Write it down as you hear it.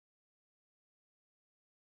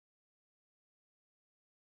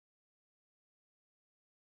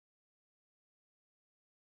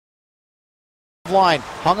line.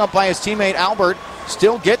 Hung up by his teammate Albert.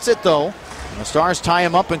 Still gets it though. The Stars tie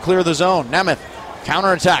him up and clear the zone. Nemeth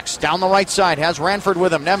counterattacks down the right side. Has Ranford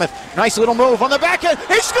with him. Nemeth, nice little move on the back end.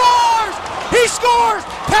 He scores! He scores!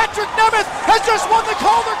 Patrik Nemeth has just won the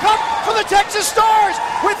Calder Cup for the Texas Stars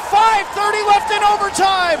with 5:30 left in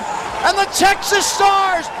overtime. And the Texas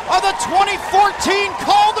Stars are the 2014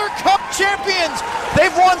 Calder Cup champions.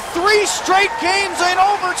 They've won 3 straight games in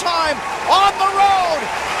overtime on the road.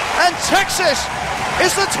 And Texas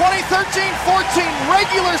is the 2013-14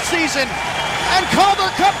 regular season and Calder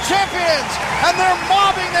Cup champions. And they're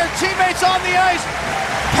mobbing their teammates on the ice.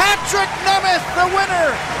 Patrik Nemeth, the winner,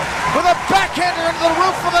 with a backhander into the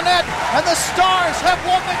roof of the net. And the Stars have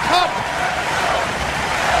won the cup.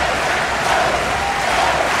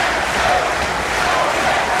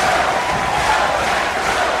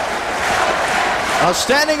 A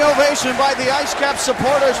standing ovation by the Ice Cap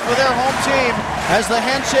supporters for their home team as the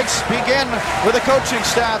handshakes begin with the coaching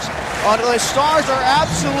staffs. The Stars are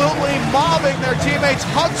absolutely mobbing their teammates,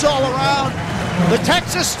 hugs all around. The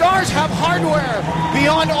Texas Stars have hardware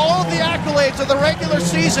beyond all the accolades of the regular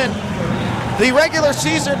season. The regular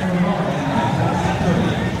season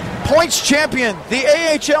points champion, the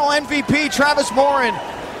AHL MVP Travis Morin.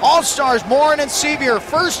 All-Stars, Morin and Sevier.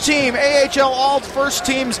 First team, AHL All first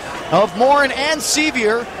teams of Morin and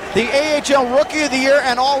Sevier. The AHL Rookie of the Year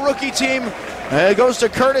and All-Rookie team goes to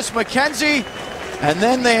Curtis McKenzie. And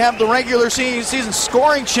then they have the regular season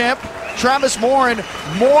scoring champ, Travis Morin.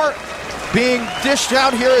 More being dished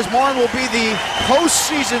out here as Morin will be the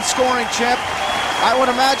postseason scoring champ. I would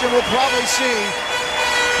imagine we'll probably see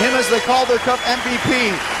him as the Calder Cup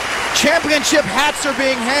MVP. Championship hats are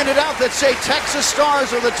being handed out that say Texas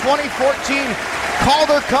Stars are the 2014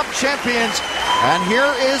 Calder Cup champions. And here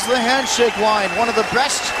is the handshake line. One of the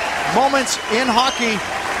best moments in hockey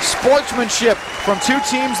sportsmanship from two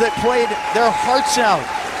teams that played their hearts out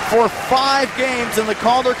for 5 games in the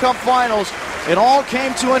Calder Cup finals. It all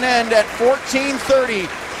came to an end at 14:30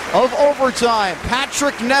 of overtime.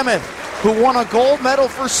 Patrik Nemeth, who won a gold medal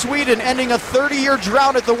for Sweden, ending a 30-year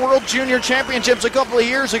drought at the World Junior Championships a couple of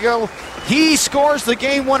years ago. He scores the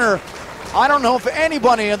game winner. I don't know if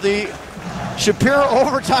anybody at the Shapiro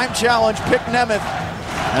Overtime Challenge picked Nemeth.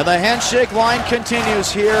 And the handshake line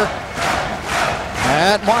continues here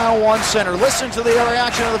at Mile One Center. Listen to the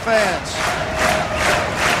reaction of the fans.